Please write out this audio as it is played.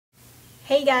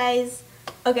Hey guys,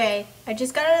 okay, I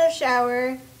just got out of the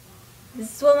shower.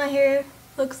 This is what my hair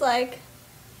looks like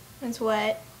when it's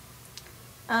wet.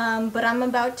 But I'm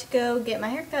about to go get my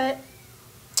hair cut.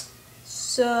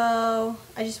 So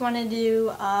I just want to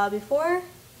do before,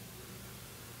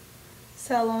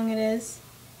 so how long it is,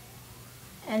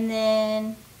 and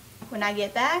then when I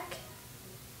get back,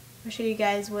 I'll show you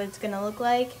guys what it's gonna look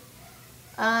like.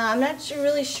 I'm not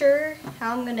really sure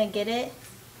how I'm gonna get it.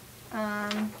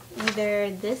 Either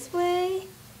this way,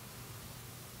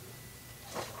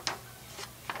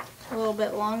 a little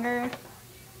bit longer,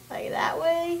 like that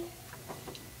way,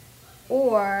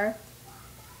 or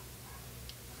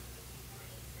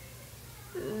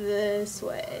this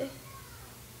way.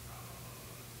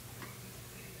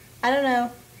 I don't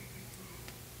know.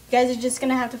 You guys are just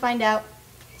gonna have to find out.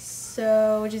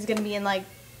 So, which is gonna be in like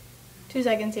 2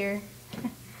 seconds here.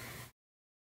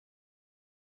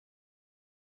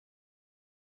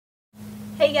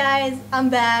 Hey guys, I'm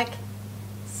back.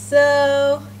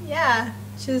 So, yeah,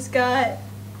 just got a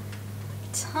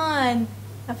ton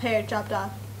of hair chopped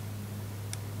off.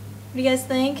 What do you guys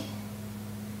think?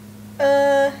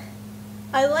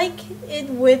 I like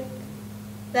it with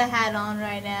the hat on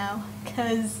right now,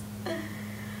 cause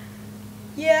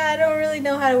yeah, I don't really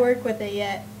know how to work with it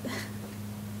yet.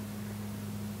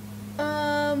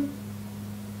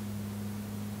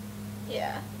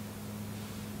 Yeah.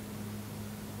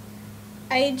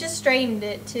 I just straightened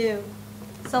it too,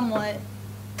 somewhat.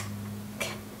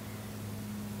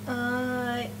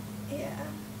 Yeah.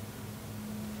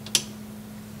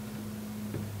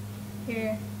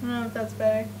 Here, I don't know if that's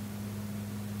better.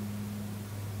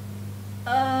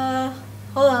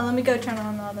 Hold on, let me go turn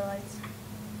on the other lights.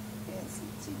 Let's see.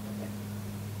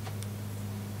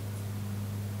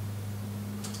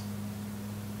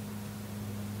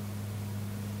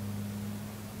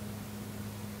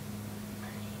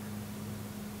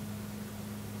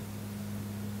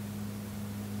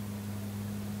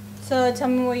 So tell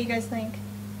me what you guys think.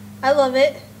 I love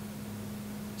it.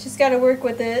 Just gotta work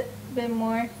with it a bit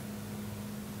more.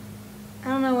 I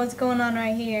don't know what's going on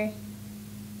right here.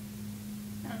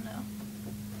 I don't know.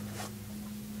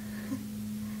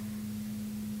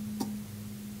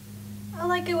 I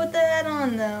like it with the hat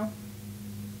on though.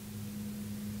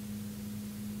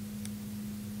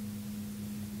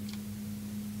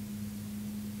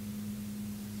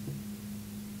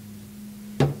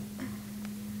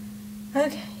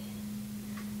 Okay.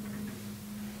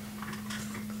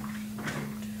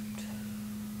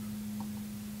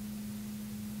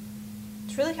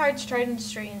 It's really hard to try to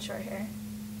straighten short hair.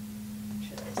 I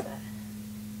just realized that.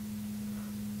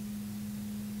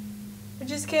 I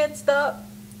just can't stop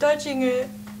touching it.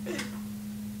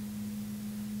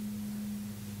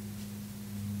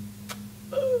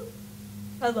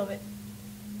 I love it.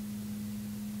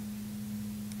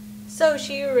 So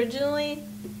she originally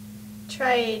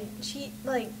tried, she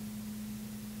like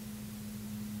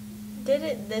did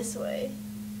it this way.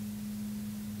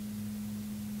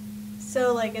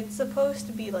 So like it's supposed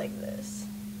to be like this.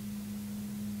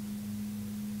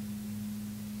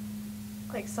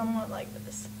 Like somewhat like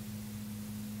this.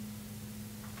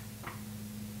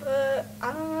 But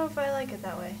I don't know if I like it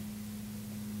that way.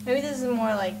 Maybe this is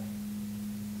more like,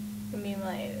 I mean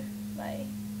my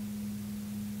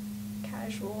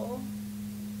casual.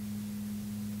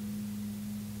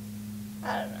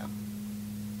 I don't know.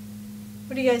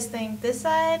 What do you guys think? This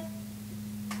side?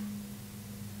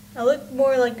 I look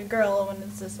more like a girl when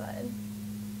it's this side.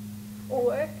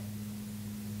 Or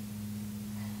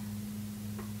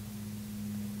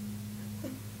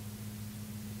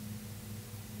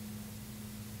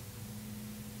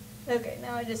okay,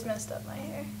 now I just messed up my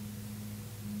hair.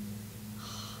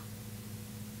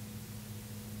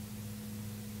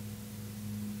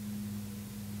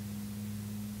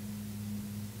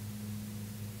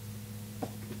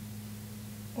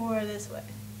 Or this way.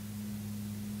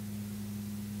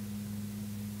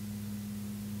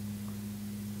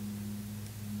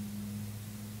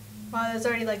 Wow, there's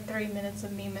already like 3 minutes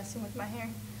of me messing with my hair.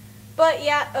 But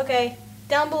yeah, okay.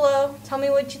 Down below, tell me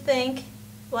what you think.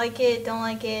 Like it, don't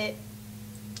like it.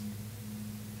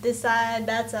 This side,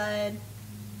 that side.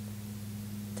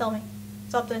 Tell me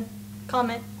something.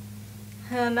 Comment.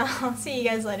 And I'll see you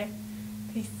guys later.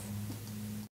 Peace.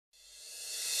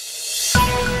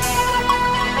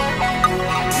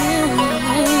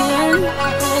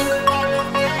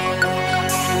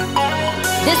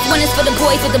 This one is for the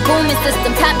boys with the booming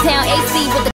system. Top down AC with the